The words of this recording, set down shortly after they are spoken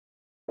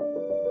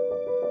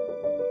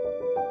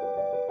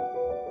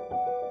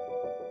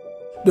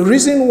The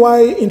reason why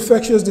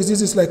infectious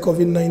diseases like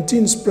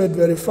COVID-19 spread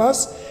very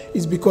fast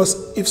is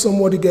because if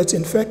somebody gets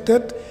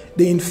infected,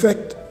 they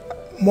infect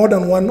more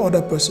than one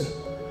other person.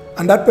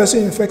 And that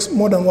person infects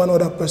more than one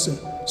other person.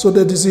 So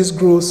the disease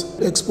grows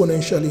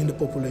exponentially in the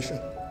population.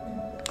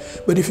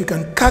 But if you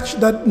can catch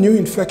that new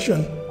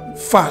infection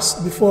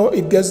fast before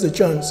it gets the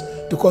chance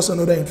to cause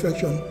another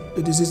infection,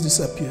 the disease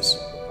disappears.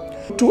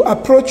 To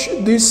approach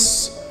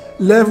this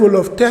level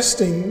of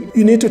testing,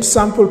 you need to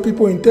sample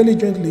people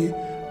intelligently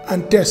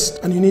and test,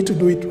 and you need to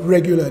do it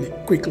regularly,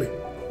 quickly.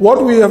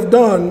 What we have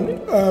done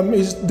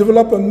is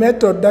develop a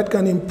method that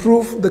can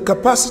improve the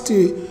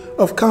capacity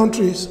of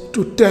countries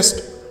to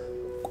test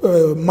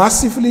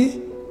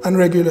massively and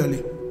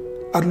regularly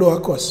at lower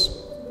costs.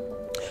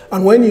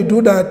 And when you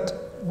do that,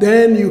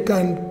 then you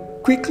can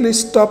quickly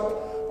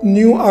stop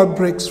new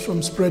outbreaks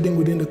from spreading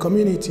within the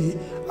community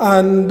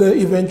and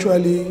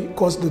eventually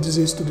cause the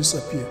disease to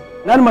disappear.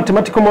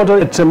 Non-mathematical model,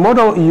 it's a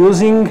model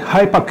using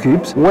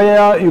hypercubes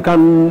where you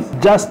can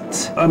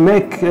just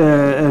make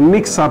a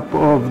mix-up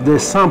of the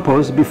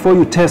samples before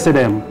you test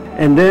them.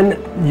 And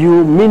then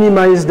you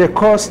minimize the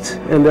cost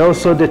and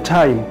also the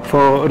time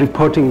for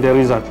reporting the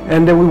result.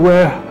 And we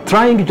were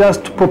trying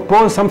just to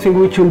propose something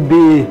which will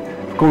be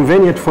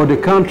convenient for the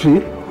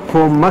country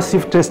for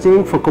massive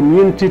testing, for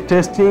community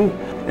testing.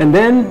 And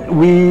then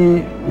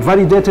we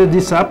validated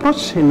this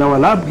approach in our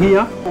lab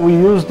here. We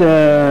used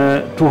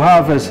to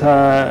have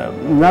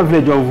an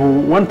average of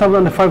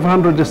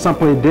 1,500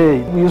 samples a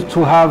day. We used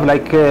to have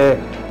like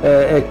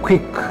a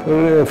quick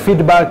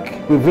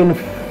feedback within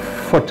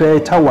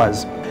 48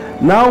 hours.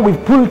 Now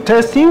with pool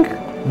testing,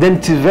 then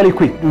it is very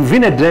quick.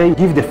 Within a day,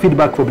 give the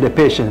feedback of the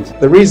patients.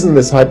 The reason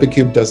this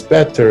hypercube does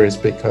better is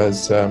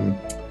because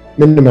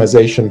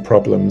minimization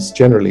problems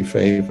generally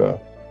favor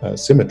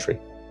symmetry.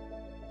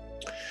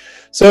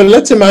 So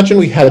let's imagine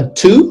we had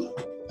two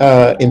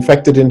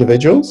infected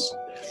individuals,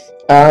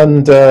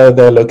 and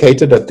they're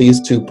located at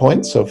these 2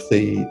 points of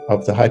the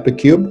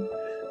hypercube.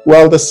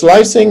 Well, the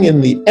slicing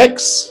in the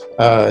X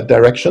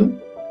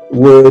direction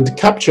would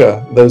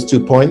capture those 2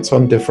 points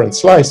on different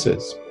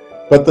slices.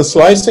 But the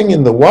slicing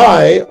in the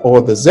Y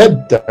or the Z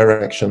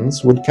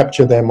directions would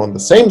capture them on the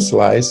same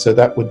slice, so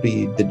that would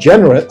be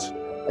degenerate,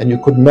 and you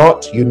could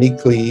not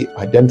uniquely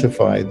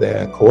identify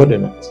their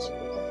coordinates.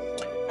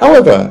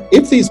 However,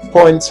 if these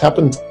points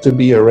happen to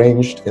be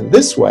arranged in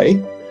this way,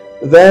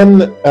 then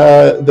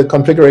the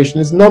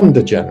configuration is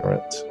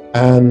non-degenerate,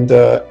 and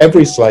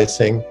every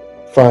slicing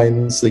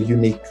finds the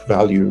unique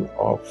value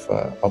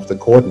of the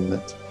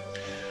coordinate.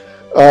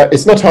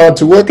 It's not hard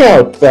to work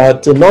out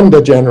that a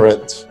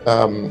non-degenerate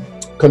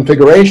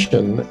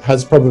configuration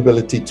has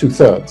probability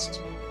 2/3.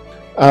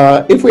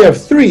 If we have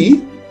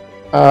 3,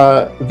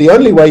 the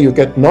only way you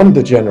get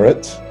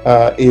non-degenerate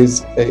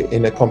is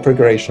in a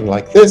configuration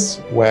like this,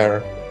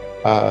 where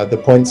the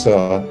points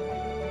are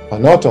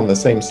not on the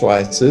same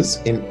slices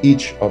in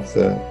each of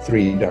the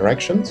 3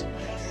 directions.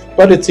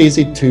 But it's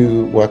easy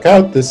to work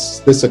out.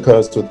 This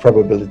occurs with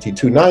probability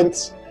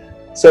 2/9.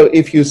 So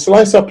if you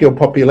slice up your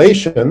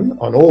population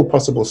on all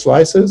possible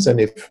slices, and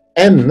if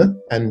N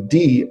and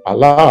D are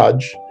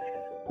large,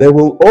 there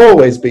will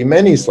always be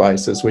many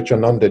slices which are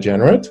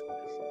non-degenerate,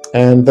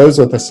 and those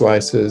are the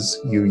slices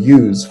you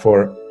use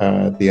for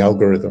the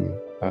algorithm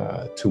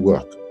to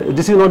work.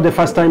 This is not the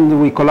first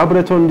time we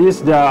collaborate on this.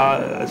 There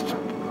are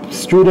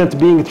students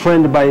being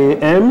trained by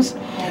AIMS,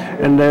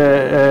 and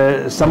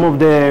some of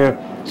the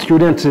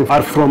students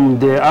are from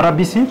the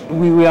RBC.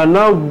 We are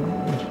now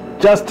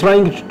just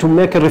trying to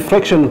make a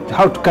reflection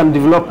how to can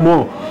develop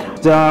more.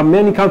 There are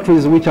many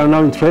countries which are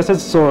now interested,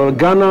 so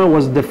Ghana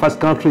was the first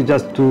country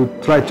just to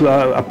try to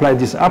apply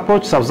this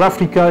approach. South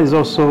Africa is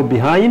also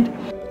behind.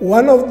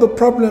 One of the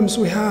problems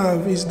we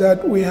have is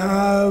that we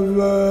have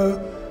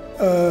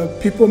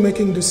people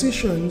making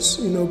decisions,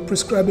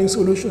 prescribing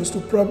solutions to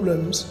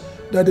problems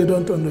that they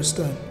don't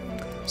understand.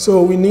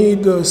 So we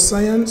need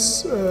science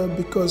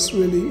because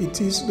really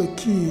it is the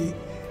key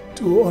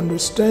to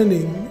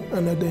understanding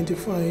and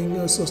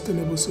identifying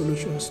sustainable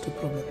solutions to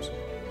problems.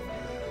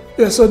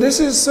 Yeah, so this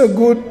is a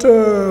good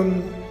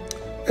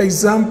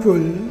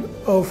example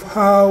of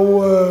how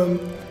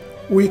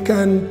we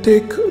can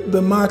take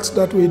the maths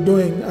that we're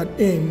doing at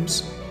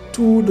AIMS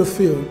to the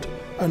field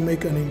and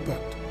make an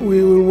impact.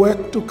 We will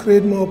work to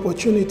create more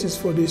opportunities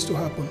for this to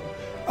happen.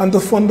 And the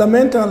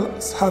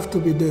fundamentals have to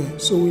be there.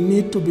 So we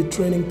need to be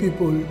training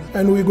people,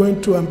 and we're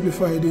going to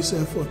amplify this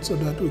effort so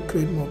that we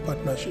create more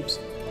partnerships.